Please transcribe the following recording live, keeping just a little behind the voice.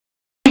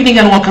Good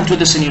evening and welcome to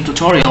this new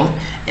tutorial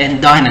in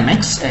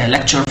Dynamics,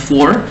 lecture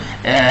 4.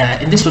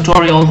 In this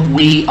tutorial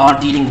we are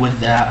dealing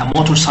with a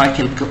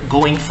motorcycle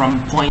going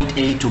from point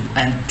A to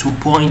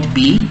point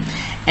B,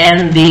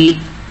 and the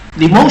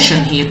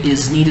motion here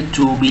is needed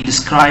to be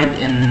described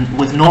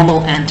with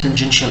normal and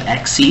tangential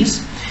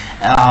axes.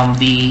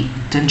 The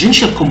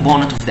tangential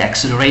component of the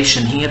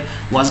acceleration here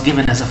was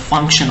given as a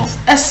function of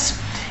s,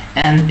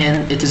 and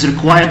it is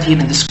required here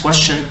in this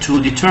question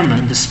to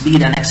determine the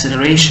speed and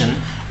acceleration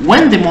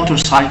when the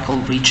motorcycle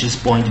reaches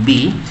point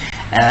B.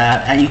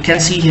 And you can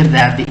see here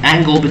that the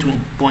angle between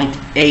point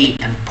A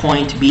and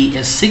point B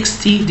is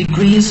 60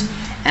 degrees,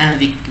 and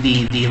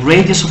the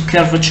radius of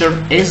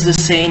curvature is the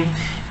same,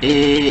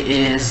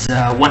 is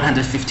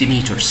 150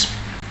 meters.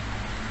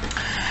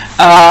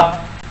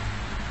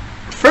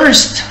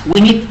 First, we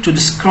need to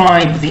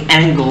describe the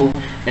angle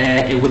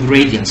with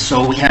radians.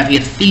 So we have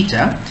here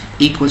theta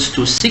equals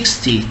to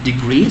 60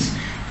 degrees,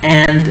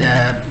 and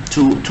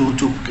to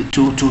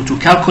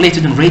calculate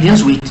it in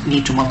radians, we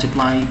need to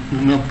multiply it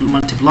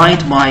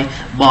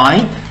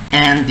by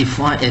and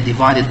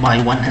divide it by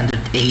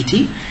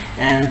 180,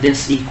 and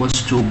this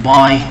equals to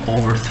pi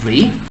over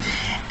 3.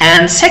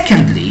 And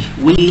secondly,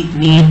 we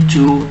need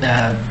to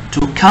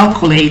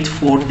calculate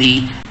for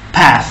the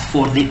path,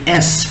 for the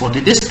s, for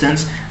the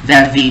distance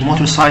that the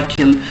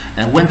motorcycle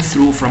went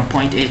through from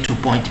point A to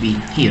point B.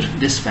 Here,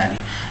 this value,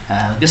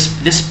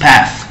 this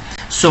path.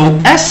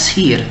 So s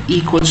here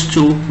equals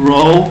to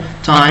rho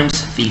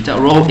times theta.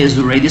 Rho is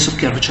the radius of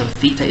curvature,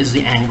 theta is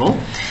the angle.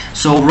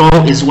 So rho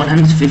is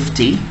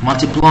 150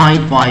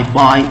 multiplied by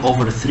pi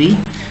over 3.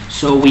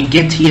 So we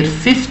get here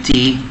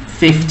 50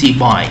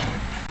 pi.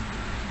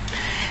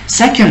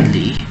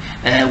 Secondly,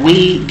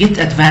 we get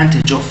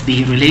advantage of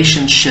the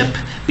relationship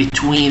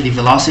between the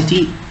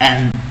velocity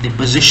and the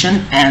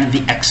position and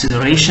the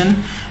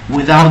acceleration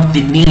without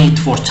the need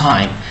for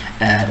time.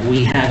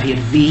 We have here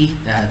v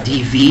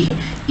dv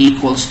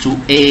equals to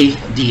a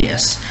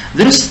ds.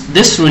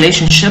 This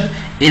relationship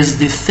is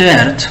the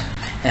third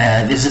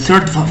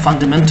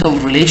fundamental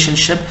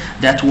relationship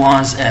that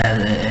was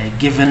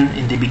given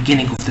in the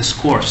beginning of this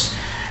course.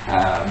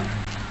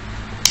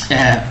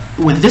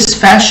 With this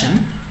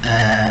fashion,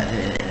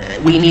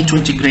 we need to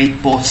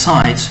integrate both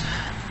sides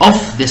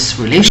of this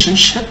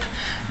relationship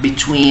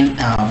between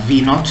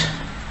v naught.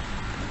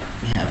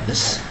 We have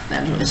this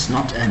value is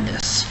not and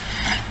s.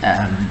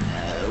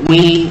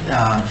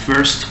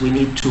 First we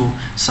need to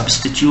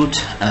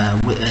substitute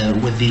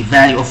with the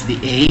value of the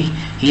a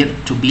here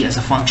to be as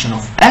a function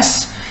of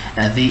s.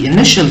 The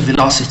initial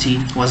velocity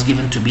was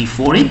given to be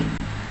 40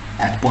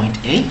 at point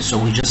A, so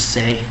we just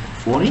say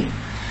 40,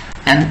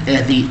 and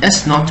the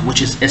s naught,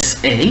 which is sa,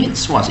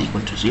 it was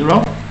equal to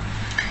 0.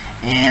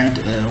 And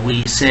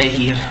we say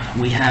here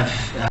we have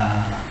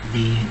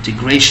the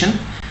integration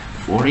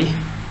 40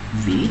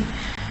 v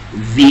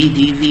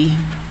dv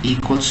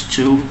equals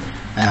to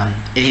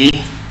a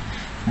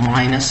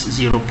minus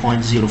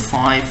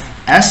 0.05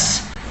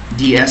 s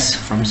ds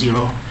from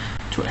 0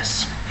 to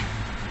s.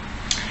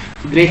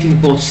 Integrating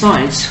both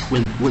sides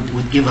would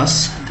give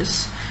us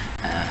this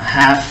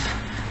half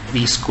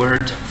v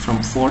squared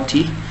from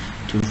 40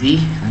 to v,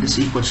 and this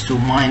equals to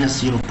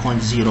minus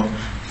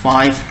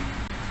 0.05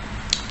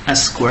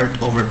 s squared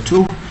over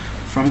 2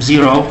 from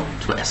 0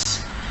 to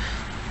s.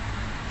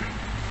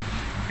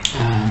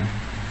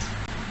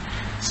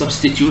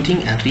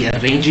 Substituting and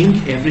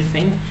rearranging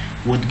everything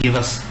would give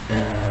us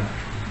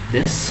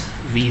this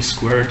v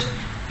squared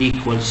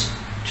equals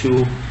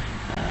to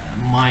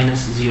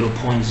minus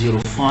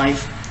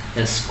 0.05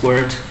 s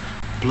squared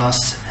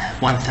plus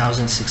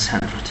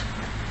 1600,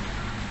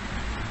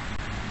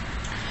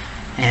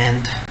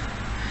 and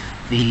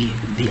the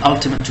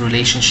ultimate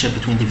relationship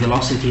between the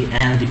velocity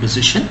and the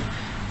position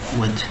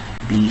would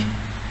be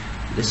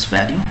this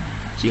value,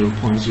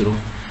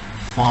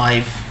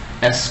 0.05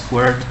 s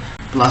squared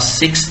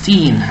plus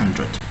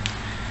 1600.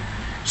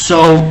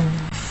 So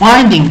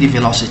finding the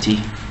velocity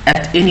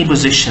at any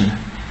position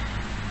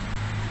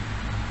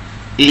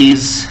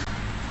is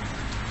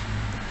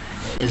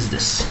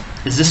this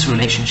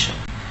relationship.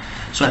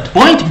 So at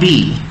point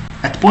B,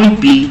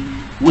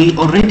 we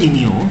already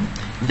knew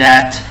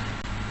that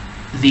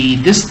the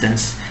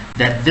distance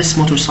that this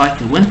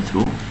motorcycle went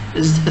through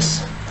is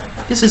this.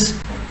 This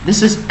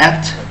is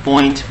at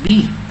point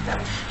B.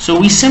 So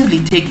we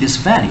simply take this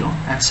value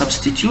and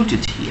substitute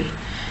it here,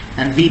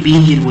 and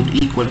VB here would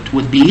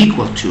be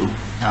equal to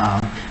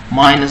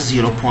minus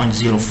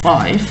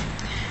 0.05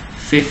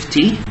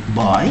 50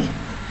 pi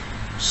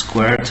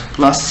squared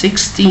plus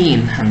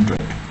 1600,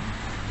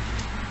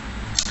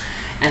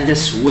 and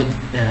this would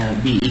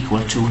be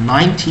equal to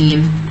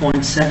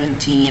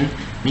 19.17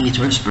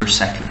 meters per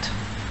second.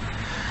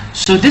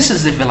 So this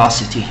is the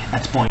velocity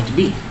at point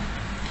B.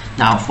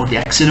 Now for the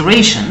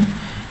acceleration,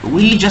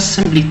 we just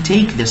simply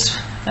take this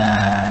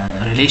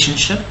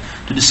relationship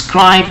to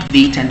describe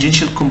the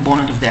tangential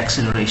component of the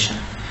acceleration.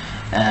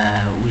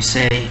 We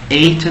say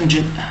a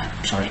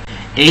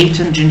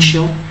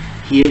tangential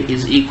here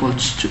is equal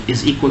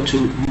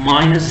to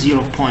minus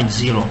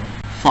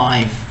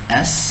 0.05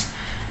 s,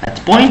 At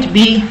point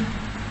B,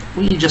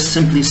 we just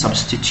simply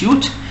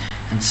substitute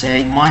and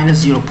say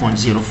minus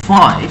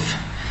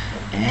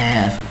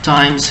 0.05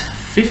 times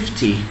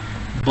 50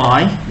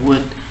 by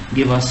would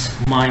give us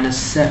minus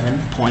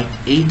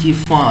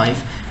 7.85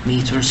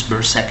 meters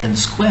per second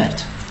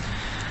squared.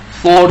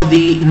 For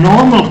the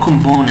normal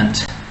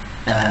component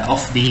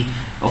of the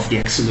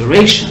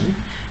acceleration,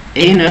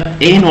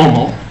 a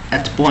normal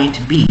at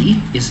point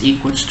B is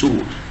equals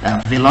to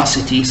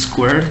velocity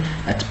squared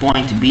at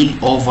point B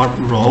over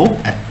rho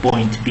at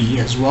point B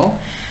as well.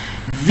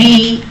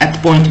 V at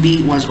point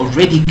B was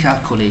already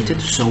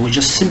calculated, so we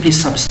just simply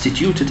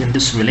substituted in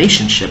this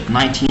relationship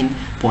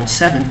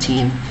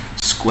 19.17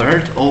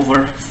 squared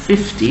over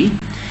 50,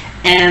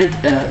 and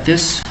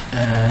this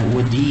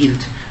would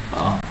yield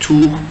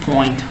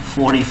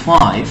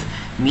 2.45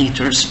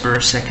 meters per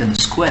second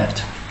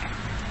squared.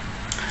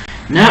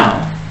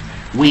 Now,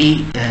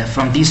 we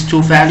from these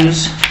two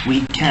values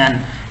we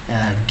can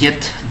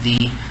get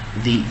the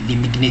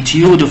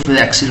magnitude of the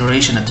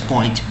acceleration at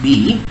point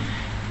B,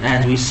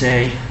 and we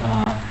say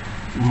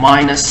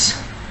minus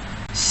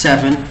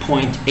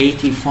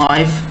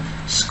 7.85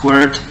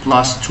 squared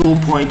plus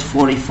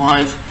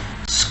 2.45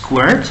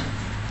 squared,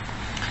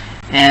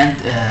 and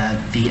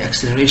the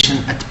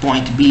acceleration at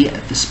point B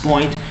at this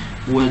point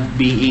would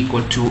be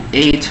equal to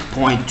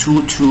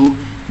 8.22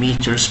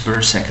 meters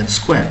per second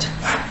squared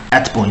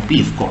at point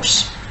B, of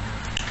course.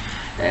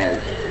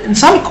 In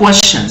some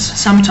questions,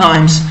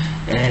 sometimes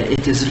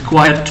it is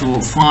required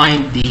to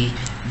find the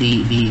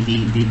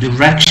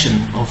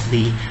direction of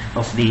the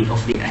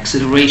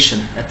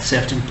acceleration at a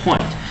certain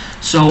point.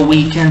 So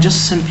we can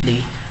just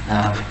simply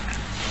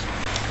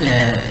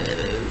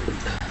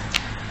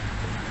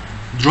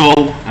draw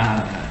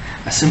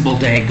a simple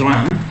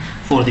diagram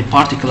for the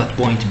particle at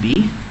point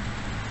B,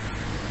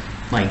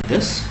 like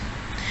this,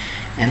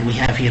 and we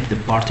have here the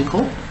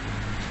particle,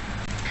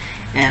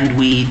 and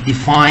we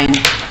define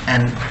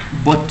and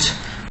put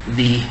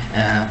the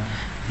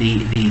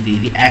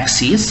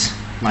axes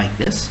like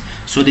this.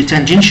 So the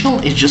tangential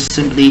is just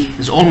simply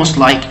almost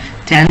like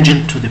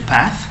tangent to the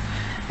path,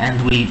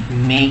 and we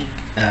make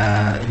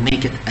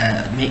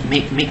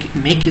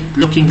it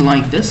looking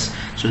like this.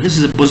 So this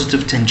is a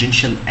positive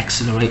tangential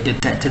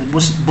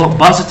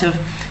positive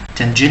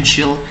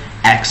tangential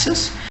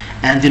axis,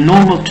 and the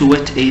normal to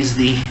it is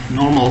the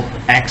normal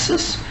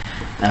axis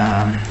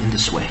in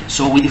this way.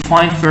 So we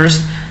define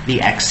first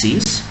the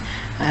axes,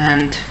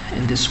 and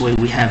in this way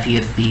we have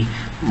here the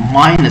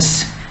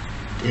minus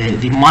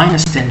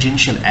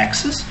tangential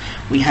axis,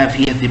 we have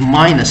here the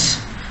minus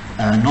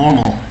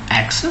normal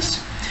axis,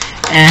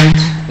 and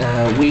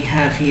we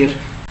have here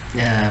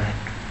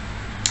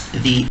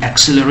the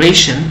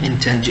acceleration in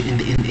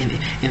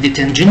the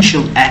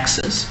tangential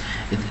axis.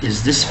 It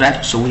is this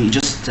value, so we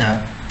just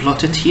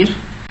plot it here,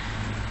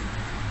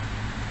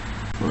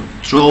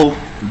 draw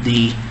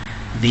the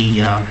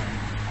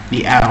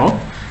arrow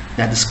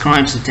that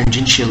describes the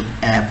tangential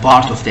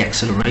part of the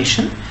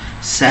acceleration,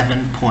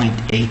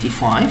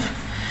 7.85,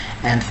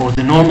 and for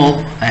the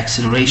normal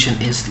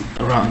acceleration is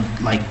around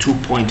like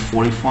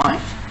 2.45.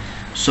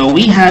 So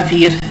we have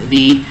here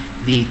the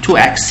two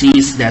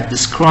axes that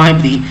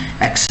describe the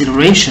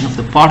acceleration of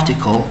the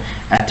particle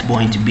at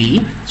point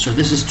B. So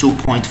this is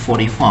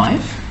 2.45,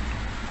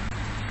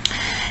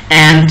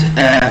 and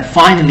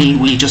finally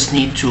we just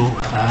need to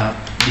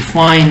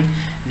define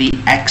the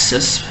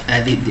axis,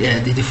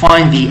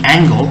 define the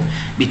angle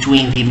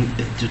between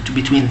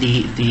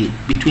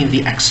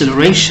the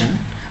acceleration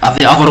of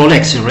the overall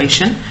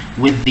acceleration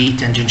with the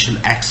tangential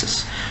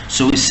axis.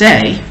 So we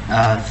say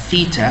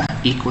theta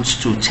equals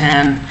to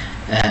tan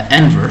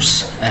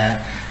inverse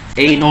a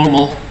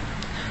normal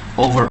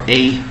over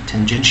a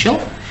tangential,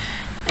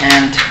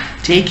 and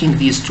taking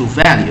these two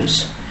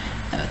values,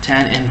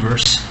 tan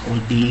inverse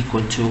will be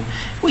equal to,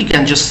 we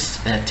can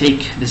just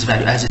take this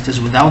value as it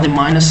is without the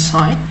minus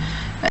sign,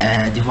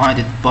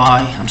 divided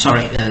by,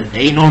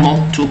 a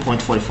normal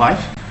 2.45,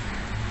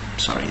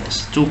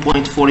 this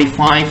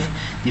 2.45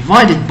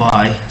 divided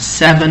by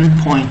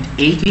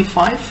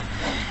 7.85,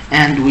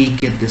 and we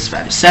get this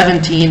value,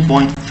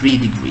 17.3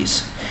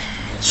 degrees.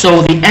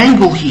 So the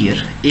angle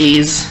here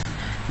is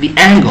the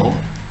angle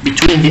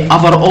between the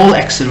overall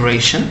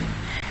acceleration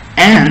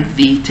and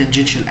the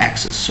tangential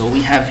axis. So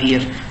we have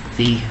here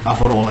the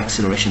overall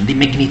acceleration, the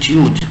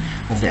magnitude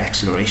of the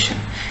acceleration,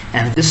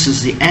 and this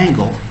is the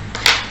angle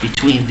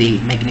between the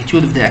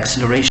magnitude of the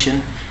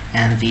acceleration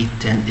and the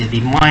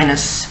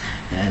minus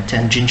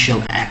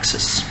tangential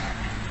axis,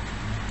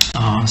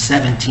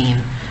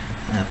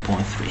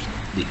 17.3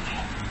 degree.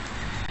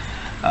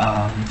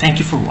 Thank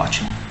you for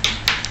watching.